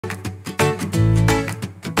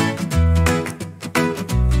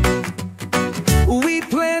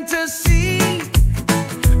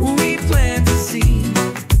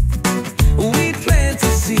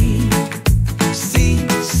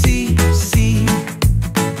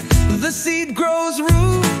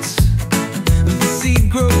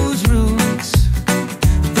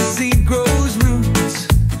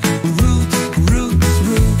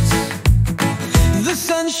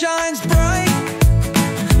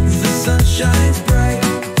sun shines bright.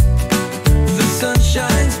 The sun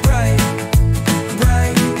shines bright.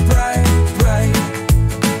 Bright, bright, bright.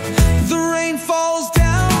 The rain falls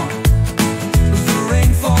down. The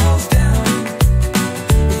rain falls down.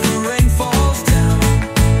 The rain falls down.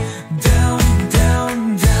 Down,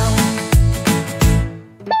 down, down.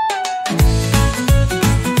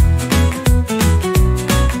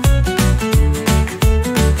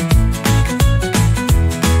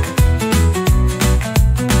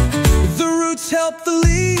 The roots help the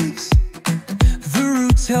leaves. The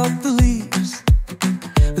roots help the leaves.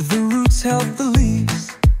 The roots help the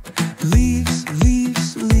leaves. Leaves,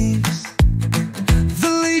 leaves, leaves.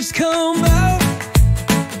 The leaves come out.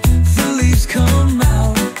 The leaves come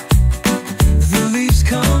out. The leaves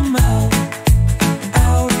come out.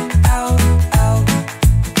 Out, out,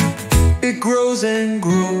 out. It grows and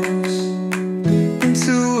grows.